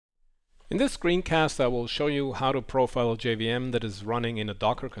In this screencast, I will show you how to profile a JVM that is running in a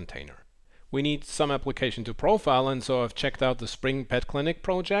Docker container. We need some application to profile, and so I've checked out the Spring Pet Clinic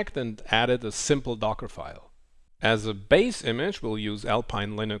project and added a simple Docker file. As a base image, we'll use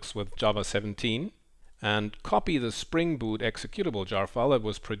Alpine Linux with Java 17 and copy the Spring Boot executable jar file that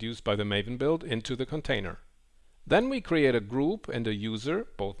was produced by the Maven build into the container. Then we create a group and a user,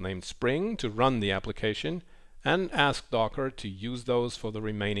 both named Spring, to run the application, and ask Docker to use those for the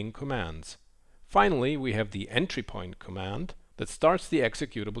remaining commands. Finally, we have the entry point command that starts the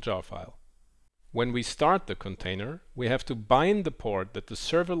executable jar file. When we start the container, we have to bind the port that the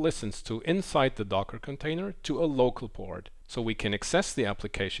server listens to inside the Docker container to a local port, so we can access the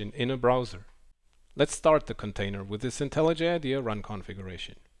application in a browser. Let's start the container with this IntelliJ IDEA run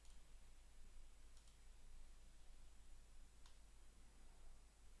configuration.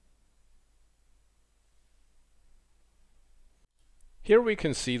 Here we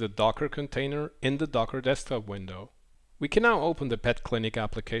can see the Docker container in the Docker desktop window. We can now open the Pet Clinic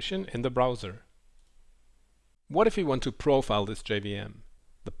application in the browser. What if we want to profile this JVM?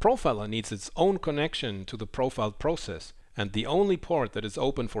 The profiler needs its own connection to the profiled process, and the only port that is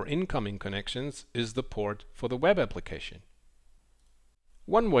open for incoming connections is the port for the web application.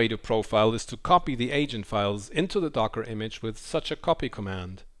 One way to profile is to copy the agent files into the Docker image with such a copy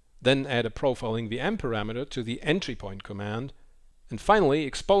command, then add a profiling VM parameter to the entry point command, and finally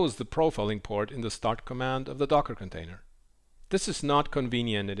expose the profiling port in the start command of the Docker container. This is not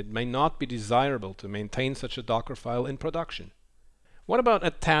convenient, and it may not be desirable to maintain such a Docker file in production. What about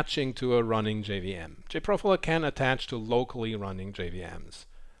attaching to a running JVM? JProfiler can attach to locally running JVMs.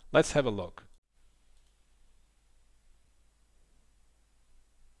 Let's have a look.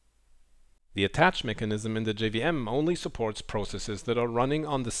 The attach mechanism in the JVM only supports processes that are running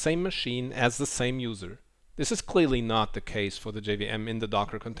on the same machine as the same user. This is clearly not the case for the JVM in the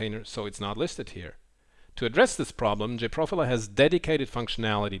Docker container, so it's not listed here. To address this problem, JProfiler has dedicated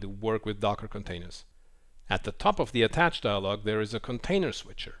functionality to work with Docker containers. At the top of the attach dialog, there is a container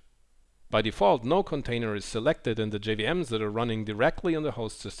switcher. By default, no container is selected, and the JVMs that are running directly on the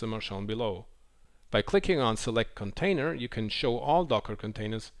host system are shown below. By clicking on Select Container, you can show all Docker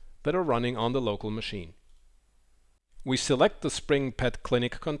containers that are running on the local machine. We select the Spring Pet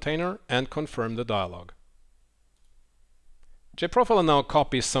Clinic container and confirm the dialog. JProfiler now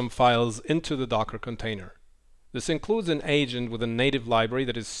copies some files into the Docker container. This includes an agent with a native library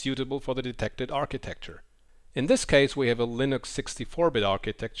that is suitable for the detected architecture. In this case, we have a Linux 64-bit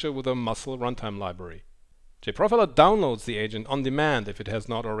architecture with a Muscle runtime library. JProfiler downloads the agent on demand if it has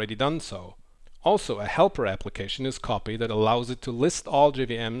not already done so. Also, a helper application is copied that allows it to list all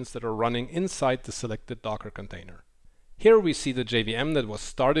JVMs that are running inside the selected Docker container. Here we see the JVM that was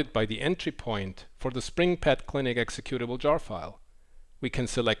started by the entry point for the Spring Pet Clinic executable jar file. We can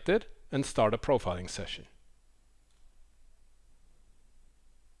select it and start a profiling session.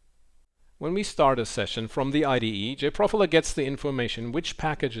 When we start a session from the IDE, JProfiler gets the information which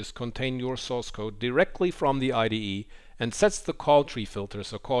packages contain your source code directly from the IDE and sets the call tree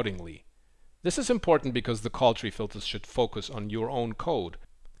filters accordingly. This is important because the call tree filters should focus on your own code.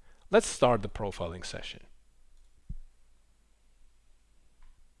 Let's start the profiling session.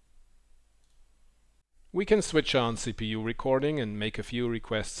 We can switch on CPU recording and make a few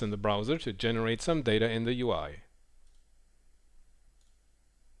requests in the browser to generate some data in the UI.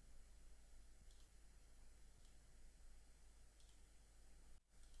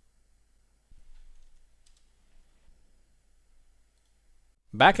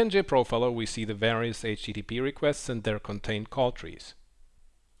 Back in JProfiler, we see the various HTTP requests and their contained call trees.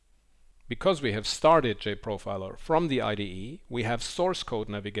 Because we have started JProfiler from the IDE, we have source code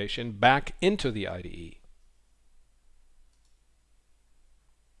navigation back into the IDE.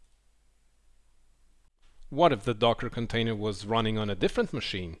 What if the Docker container was running on a different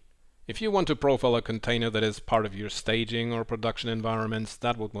machine? If you want to profile a container that is part of your staging or production environments,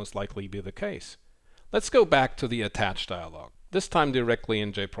 that would most likely be the case. Let's go back to the attach dialog, this time directly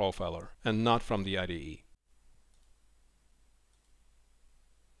in JProfiler and not from the IDE.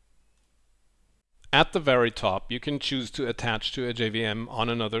 At the very top, you can choose to attach to a JVM on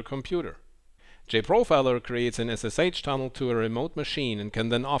another computer. JProfiler creates an SSH tunnel to a remote machine and can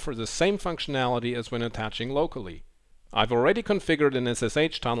then offer the same functionality as when attaching locally. I've already configured an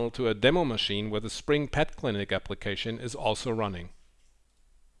SSH tunnel to a demo machine where the Spring Pet Clinic application is also running.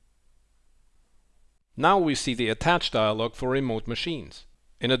 Now we see the attach dialog for remote machines.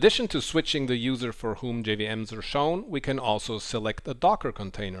 In addition to switching the user for whom JVMs are shown, we can also select a Docker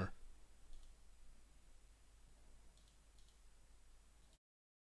container.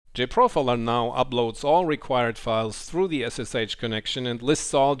 JProfiler now uploads all required files through the SSH connection and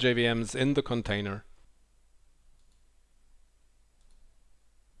lists all JVMs in the container.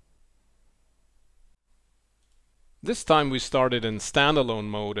 This time we started in standalone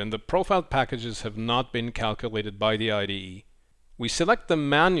mode and the profiled packages have not been calculated by the IDE. We select them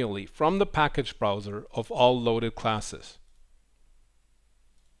manually from the package browser of all loaded classes.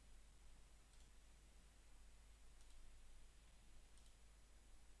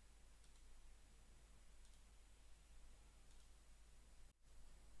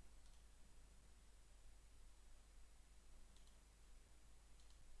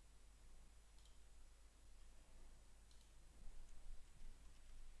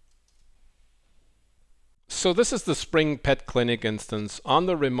 So this is the Spring Pet Clinic instance on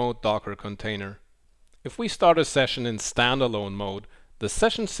the remote Docker container. If we start a session in standalone mode, the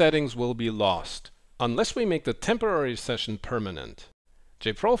session settings will be lost, unless we make the temporary session permanent.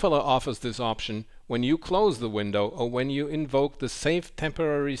 JProfiler offers this option when you close the window or when you invoke the Save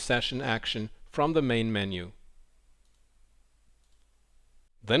Temporary Session action from the main menu.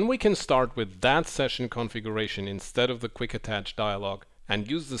 Then we can start with that session configuration instead of the Quick Attach dialog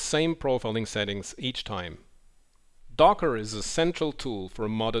and use the same profiling settings each time. Docker is a central tool for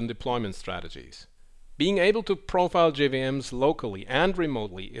modern deployment strategies. Being able to profile JVMs locally and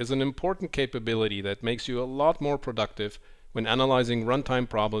remotely is an important capability that makes you a lot more productive when analyzing runtime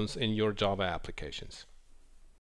problems in your Java applications.